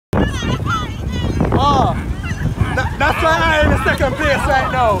Oh, that's why I'm in the second place right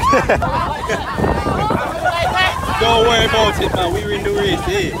now. Don't worry about it, man. We're in the race,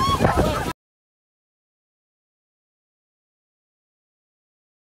 eh?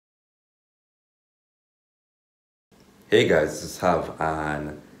 Hey guys, this is Hav,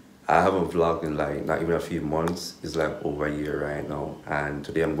 and I haven't vlogged in like not even a few months. It's like over a year right now, and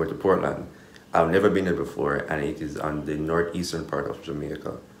today I'm going to Portland. I've never been there before, and it is on the northeastern part of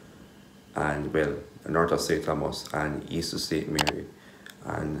Jamaica, and well, north of St. Thomas and east of St. Mary,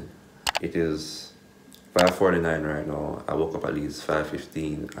 and it is 5:49 right now. I woke up at least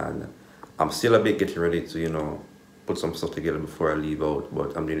 5:15, and I'm still a bit getting ready to put some stuff together before I leave out,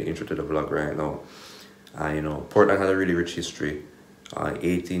 but I'm doing the intro to the vlog right now. Portland has a really rich history.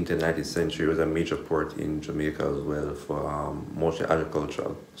 18th and 19th century, it was a major port in Jamaica as well for mostly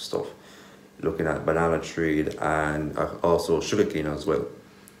agricultural stuff, looking at banana trade and also sugarcane as well.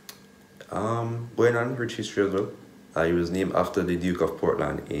 Going on, rich history as well. It was named after the Duke of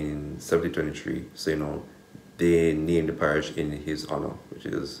Portland in 1723, so they named the parish in his honor, which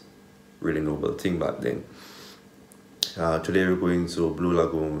is really noble thing back then. Today we're going to Blue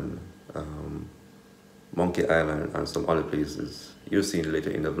Lagoon, Monkey Island, and some other places. You'll see it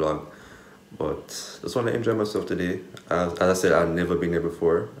later in the vlog, but just want to enjoy myself today. As I said, I've never been there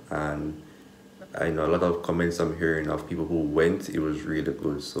before, and I know a lot of comments I'm hearing of people who went. It was really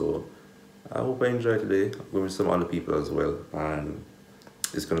good, so I hope I enjoy today. I'm going with some other people as well, and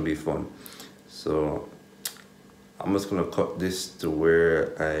it's gonna be fun. So I'm just gonna cut this to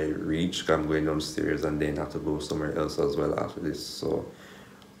where I reach. I'm going downstairs and then have to go somewhere else as well after this. So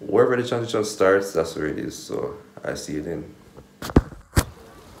wherever the transition starts, that's where it is. So I see you then.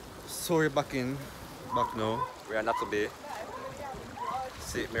 So we're back now. We're at Nato Bay.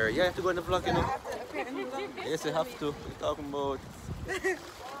 St. Mary. Yeah, you have to go in the vlog, Yes, you have to. We're talking about.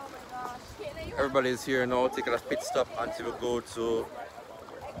 Everybody's here now, taking a pit stop until we go to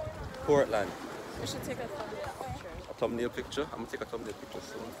Portland. We should take a thumbnail picture. I'm gonna take a thumbnail picture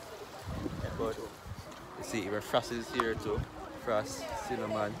soon. But you see, even Frost is here too. Frost,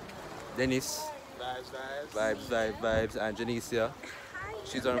 Cinnamon, Dennis, Vibes, and Janicia.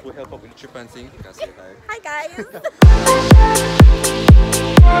 She's on who help up with the trip and thing. You can say hi. Hi guys.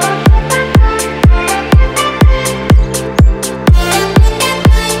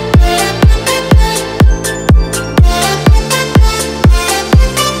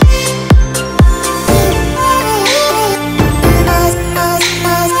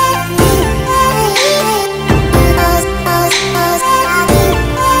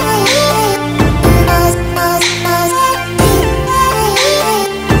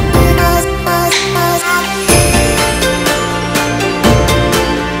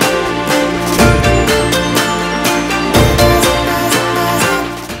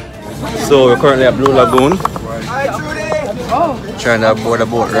 So we're currently at Blue Lagoon. Trying to board a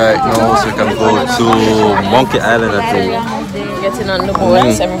boat right now so we can go to Monkey Island, I think. Getting on the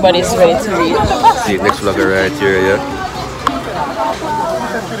boat, everybody's ready to read. See, next vlogger right here, yeah.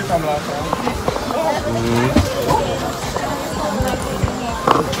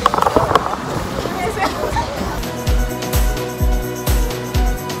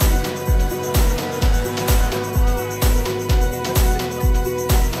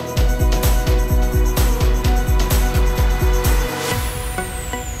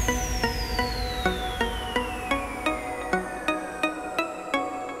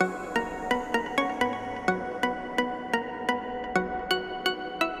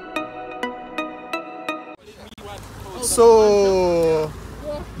 So,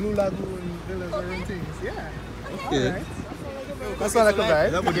 Blue Lagoon delivering things, yeah. Okay. Right. That's not like a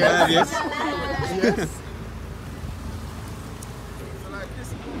vibe. That would be bad, yes. Yes. So like this,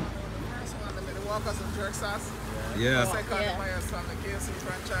 the first one, the Walkers and Jerk sauce. Yeah. The second, the Myers from the KFC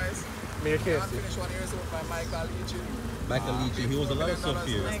franchise. Mayor KFC. And finished 1 year old by Michael Leachin. Michael Leachin, he owns a lot of stuff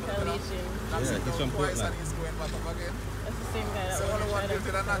here. Michael Leachin. Yeah, he's from Portland. And he's going back up again. That's the same guy that So only one built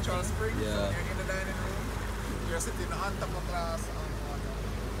in a natural spring. Yeah. So you're in the dining room. You're sitting on top of glass and water.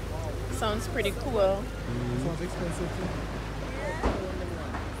 Wow. Sounds pretty cool. Sounds expensive too.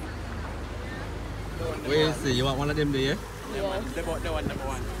 Where is it? You want one of them there? Yeah. The one, number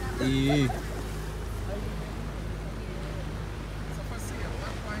one. Yeah. So for sale,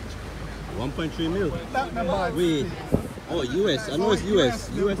 1.3 mil. not bad. Wait. Oh, US. I know it's US.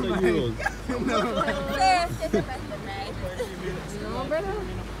 US or euros. No, brother.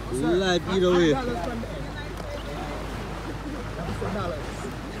 Life either way.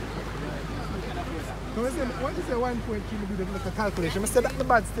 What is the 1.3 do the like calculation? I said that the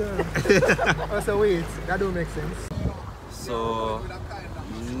bad still. I said wait, that don't make sense. So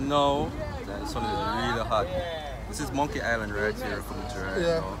No, the sun is really hot. This is Monkey Island right here from the right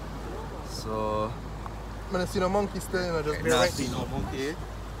now. So I don't see no monkey still, you know, just not see no monkey.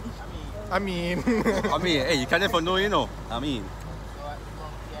 I mean, hey, you can never know, you know. I mean.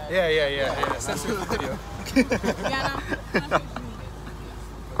 yeah. Send me the video.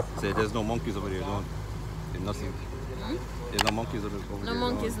 Say there's no monkeys over there, don't. There's nothing. There's no monkeys over there. No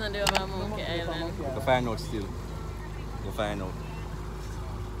monkeys not there over Monkey Island. We'll find out still. We'll find out.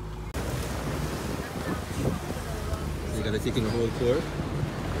 You gotta take in the whole tour.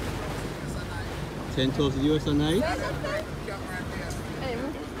 10,000 US a night.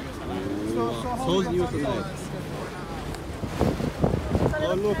 Wow. 1,000 US a night.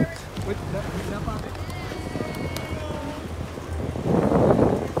 Oh look.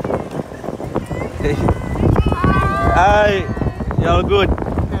 Hey. Hi. Y'all good?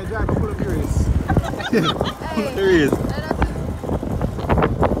 Yeah, drive full of curious. There he is.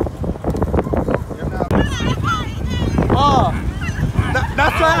 Oh,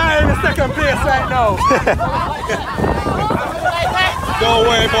 that's why I'm in second place right now. Don't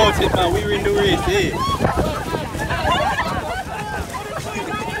worry about it, man. We're in the race, eh?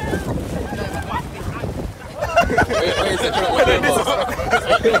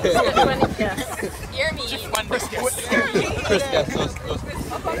 Hear me. Chris, that's us.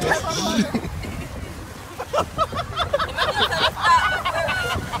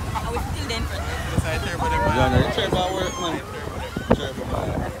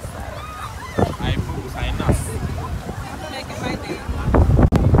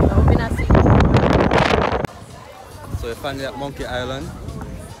 So we finally at Monkey Island,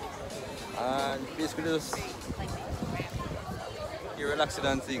 and basically just you relaxing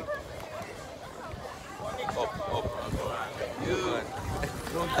and thing. Up. Good.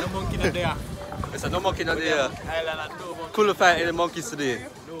 No monkey not there. There's no monkey not there. Island and no monkey. Cool to find any monkeys today.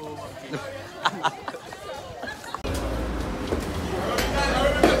 No monkey.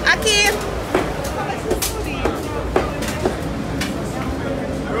 Aki!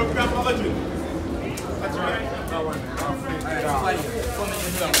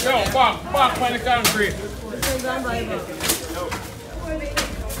 Yo, back on the concrete.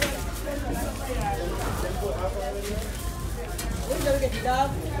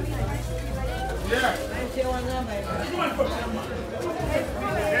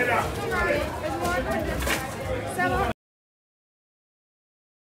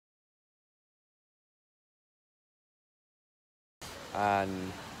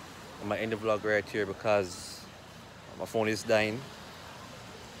 And I'm gonna end the vlog right here because my phone is dying.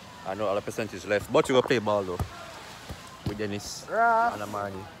 I know all the percentage left, but we go play ball though with Dennis and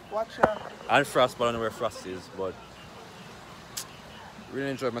Amani. Watch out. And Frost, but I don't know where Frost is. But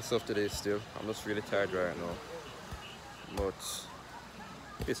really enjoyed myself today still. I'm just really tired right now. But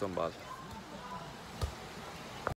play some ball.